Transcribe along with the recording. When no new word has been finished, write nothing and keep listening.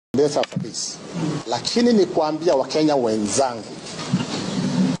later for this. Lakini ni kuambia Wakenya wenzangu,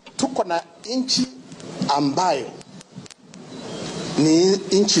 tuko na inchi ambayo ni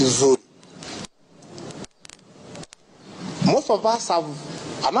inchi nzuri. Most of us have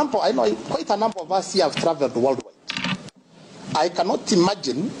I know quite a number of us here have traveled worldwide. I cannot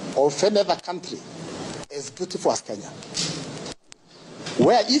imagine of any other country as beautiful as Kenya,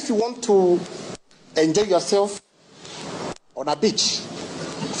 where if you want to enjoy yourself on a beach,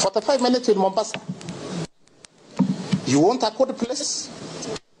 45 minutes in Mombasa, you want a good place,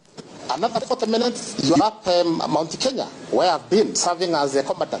 another 40 minutes, you are up Mount Kenya, where I've been serving as a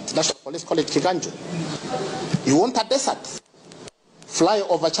combatant, National Police College Kiganjo. You want a desert, fly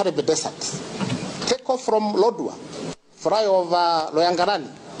over Charibe Desert, take off from Lodwar, fly over Loyangarani,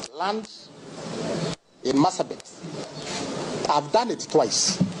 land in Marsabit. I've done it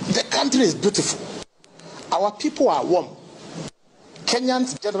twice. The country is beautiful. Our people are warm.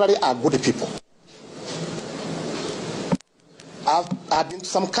 Kenyans generally are good people. I've been to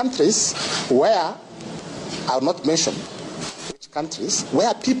some countries where, I'll not mention which countries,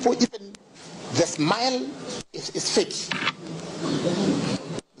 where people even, the smile is fake.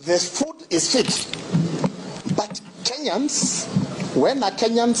 The food is fake. But Kenyans, when a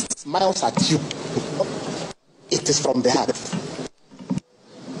Kenyan smiles at you, it is from the heart.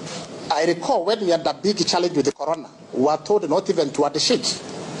 I recall when we had a big challenge with the corona, we were told not even to shake.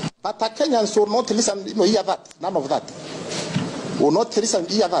 But the Kenyans will not listen, hear that, none of that. Will not listen,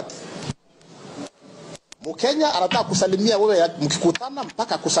 hear that. Mkenya anataka kusalimia wewe mkikutana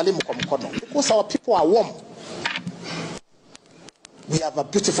mpaka kusalimu kwa mkono. Because our people are warm. We have a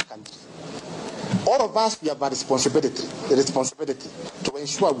beautiful country. All of us, we have a responsibility to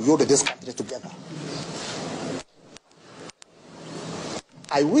ensure we hold this country together.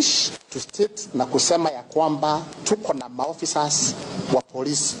 I wish to state na kusema ya kwamba tuko na maofficers wa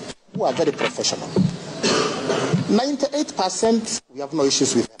police who are very professional. 98% we have no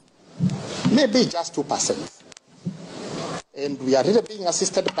issues with them. Maybe just 2%. And we are really being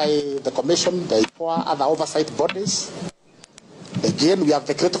assisted by the commission, the IPOA, other oversight bodies. Again, we have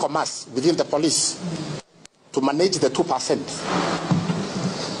the critical mass within the police to manage the 2%.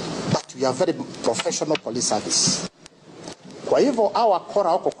 But we are very professional police service. Kwa hivyo hawa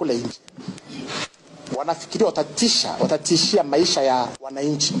kora wako kule nje wanafikiria watatishia maisha ya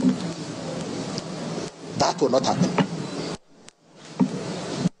wananchi. That will not happen.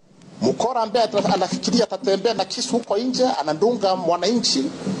 Mkora ambaye anafikiria atatembea na kisu huko nje, anadunga mwananchi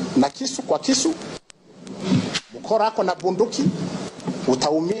na kisu kwa kisu. Mkora ako na bunduki,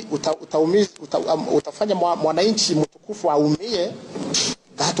 utafanya mwananchi mtukufu aumie.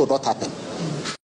 That will not happen.